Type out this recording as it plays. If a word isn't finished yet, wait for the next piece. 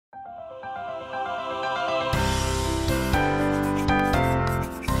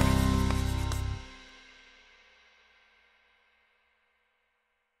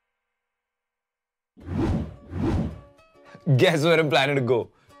Guess where I'm planning to go?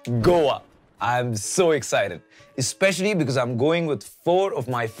 Goa. I'm so excited, especially because I'm going with 4 of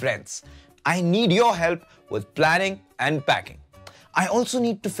my friends. I need your help with planning and packing. I also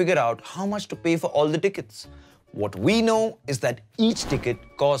need to figure out how much to pay for all the tickets. What we know is that each ticket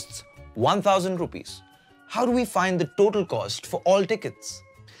costs 1000 rupees. How do we find the total cost for all tickets?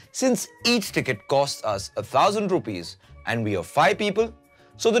 Since each ticket costs us 1000 rupees and we are 5 people,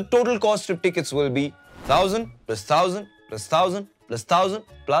 so the total cost of tickets will be 1000 plus 1000 plus 1000 plus 1000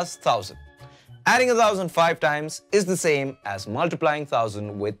 plus 1000. Adding 1000 5 times is the same as multiplying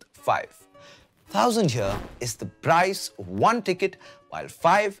 1000 with 5. 1000 here is the price of one ticket while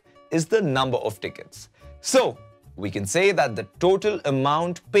 5 is the number of tickets. So, we can say that the total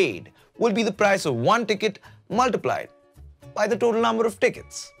amount paid will be the price of one ticket multiplied by the total number of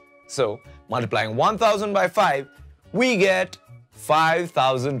tickets. So, multiplying 1000 by 5, we get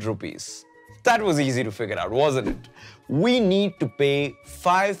 5000 rupees. That was easy to figure out, wasn't it? We need to pay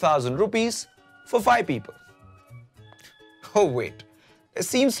 5000 rupees for 5 people. Oh wait, there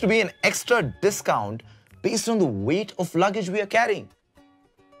seems to be an extra discount based on the weight of luggage we are carrying.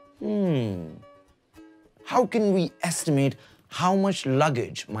 How can we estimate how much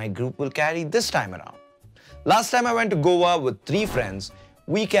luggage my group will carry this time around? Last time I went to Goa with 3 friends,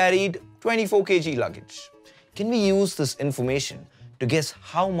 we carried 24 kg luggage. Can we use this information to guess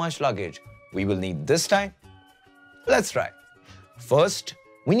how much luggage we will need this time? Let's try. First,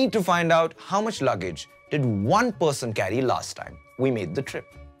 we need to find out how much luggage did one person carry last time we made the trip.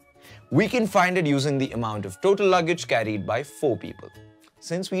 We can find it using the amount of total luggage carried by 4 people.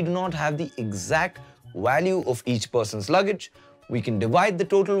 Since we do not have the exact value of each person's luggage, we can divide the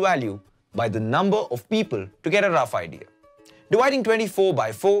total value by the number of people to get a rough idea. Dividing 24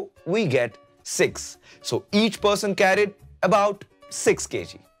 by 4, we get 6. So each person carried about 6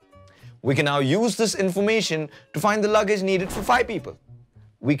 kg. We can now use this information to find the luggage needed for 5 people.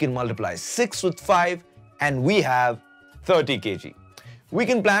 We can multiply 6 with 5 and we have 30 kg. We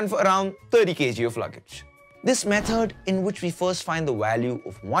can plan for around 30 kg of luggage. This method, in which we first find the value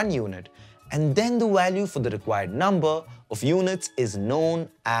of one unit and then the value for the required number of units, is known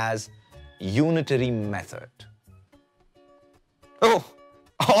as unitary method. Oh,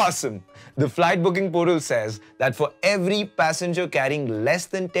 awesome! The flight booking portal says that for every passenger carrying less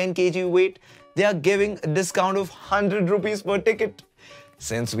than 10 kg weight, they are giving a discount of 100 rupees per ticket.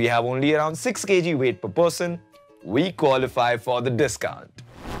 Since we have only around 6 kg weight per person, we qualify for the discount.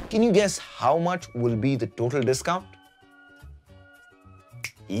 Can you guess how much will be the total discount?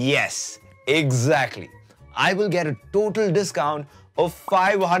 Yes, exactly. I will get a total discount of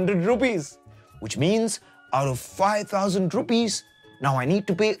 500 rupees, which means out of 5000 rupees, now I need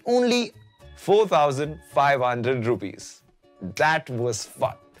to pay only 4500 rupees. That was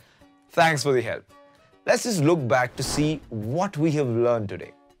fun. Thanks for the help. Let's just look back to see what we have learned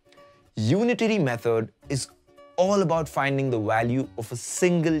today. Unitary method is all about finding the value of a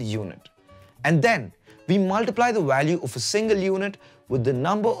single unit. And then we multiply the value of a single unit with the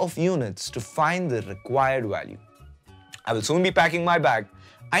number of units to find the required value. I will soon be packing my bag.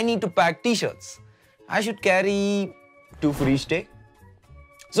 I need to pack t-shirts. I should carry 2 for each day.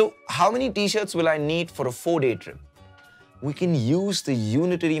 So how many t-shirts will I need for a 4-day trip? We can use the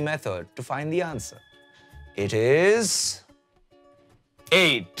unitary method to find the answer. It is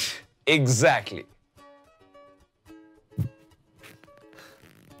 8. Exactly.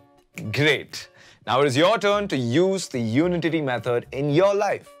 Great. Now it is your turn to use the unitary method in your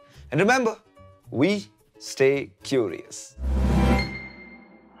life. And remember, we stay curious.